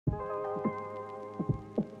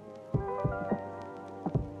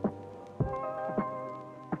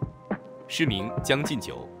诗名《将进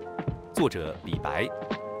酒》，作者李白。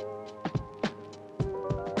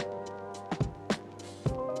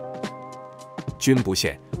君不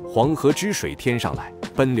见，黄河之水天上来，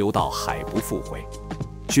奔流到海不复回。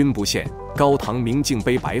君不见，高堂明镜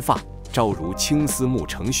悲白发，朝如青丝暮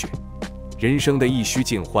成雪。人生的一须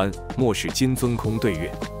尽欢，莫使金樽空对月。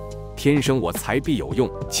天生我材必有用，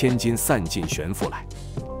千金散尽悬浮来。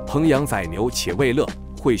烹羊宰牛且为乐，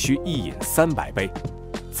会须一饮300杯。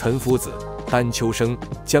岑夫子，丹丘生，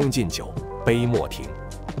将进酒，杯莫停。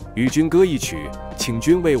与君歌一曲，请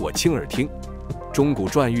君为我倾耳听。钟鼓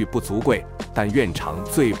馔玉不足贵，但愿长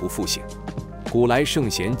醉不复醒。古来圣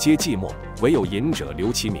贤皆寂寞，唯有饮者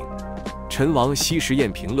留其名。陈王昔时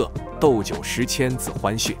宴平乐，斗酒十千恣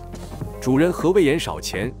欢谑。主人何为言少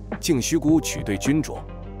钱，径须沽取对君酌。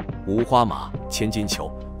无花马，千金裘，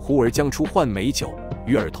呼儿将出换美酒，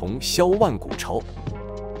与尔同销万古愁。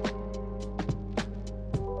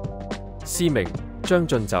詩名《將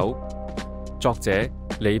進酒》，作者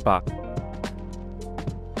李白。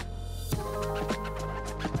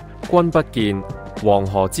君不見，黃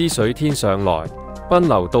河之水天上來，奔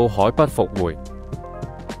流到海不復回。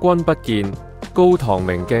君不見，高堂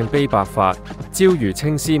明鏡悲白髮，朝如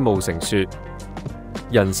青絲暮成雪。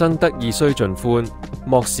人生得意須盡歡，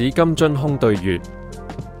莫使金樽空對月。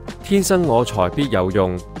天生我材必有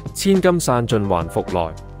用，千金散盡還復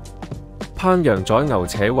來。烹羊宰牛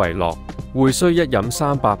且為樂，會須一飲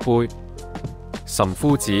300杯。岑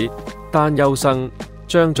夫子，丹丘生，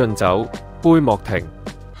將進酒，杯莫停。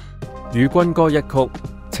與君歌一曲，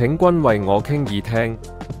請君為我傾耳聽。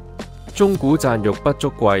鐘鼓饌玉不足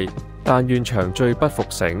貴，但願長醉不復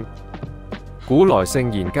醒。古來聖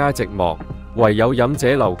賢皆寂寞，惟有飲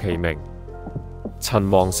者留其名。陳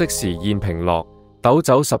王昔時宴平樂，斗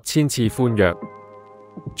酒10千次歡躍。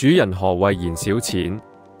主人何為言少錢，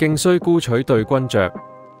徑須沽取對君酌。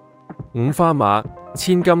五花馬，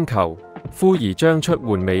千金裘，呼兒將出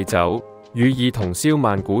換美酒，與爾同銷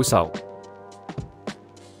萬古愁。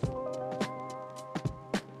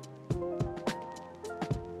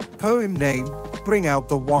Poem name, Bring Out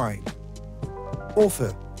the Wine.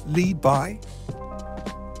 Author, Li Bai.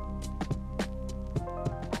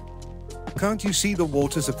 Can't you see the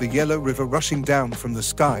waters of the Yellow River rushing down from the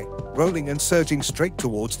sky, rolling and surging straight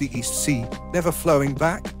towards the East Sea, never flowing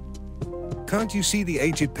back? Can't you see the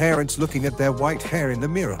aged parents looking at their white hair in the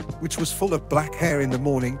mirror, which was full of black hair in the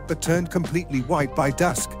morning but turned completely white by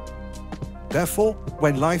dusk? Therefore,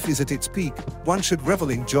 when life is at its peak, one should revel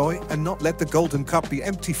in joy and not let the golden cup be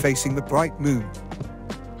empty facing the bright moon.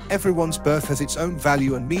 Everyone's birth has its own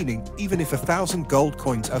value and meaning. Even if 1,000 gold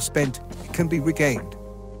coins are spent, it can be regained.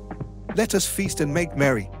 Let us feast and make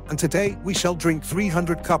merry, and today we shall drink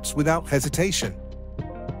 300 cups without hesitation.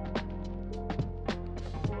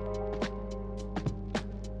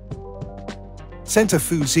 Center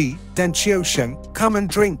Fuzi, Dan Chiu Sheng, come and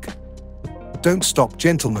drink. Don't stop,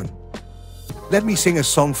 gentlemen. Let me sing a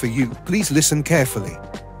song for you, please listen carefully.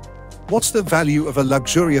 What's the value of a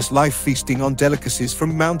luxurious life feasting on delicacies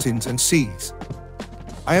from mountains and seas?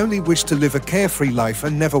 I only wish to live a carefree life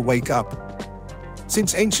and never wake up.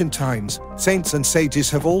 Since ancient times, saints and sages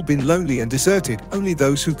have all been lonely and deserted. Only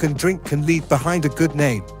those who can drink can leave behind a good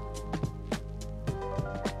name.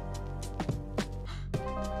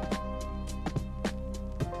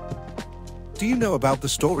 Do you know about the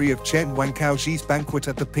story of Chen Wankaoji's banquet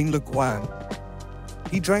at the Pingluguan?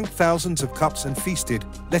 He drank thousands of cups and feasted,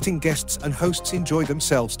 letting guests and hosts enjoy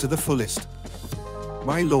themselves to the fullest.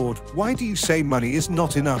 My lord, why do you say money is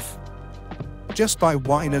not enough? Just buy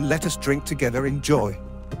wine and let us drink together in joy.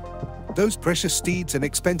 Those precious steeds and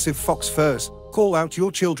expensive fox furs, call out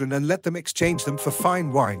your children and let them exchange them for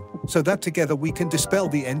fine wine, so that together we can dispel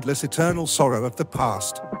the endless eternal sorrow of the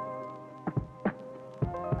past.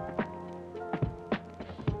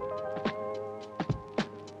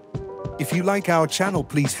 If you like our channel,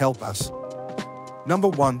 please help us. Number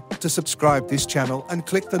 1, to subscribe this channel and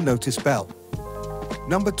click the notice bell.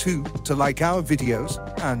 Number 2, to like our videos,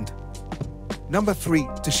 and Number 3,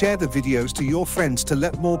 to share the videos to your friends to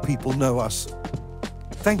let more people know us.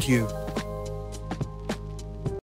 Thank you.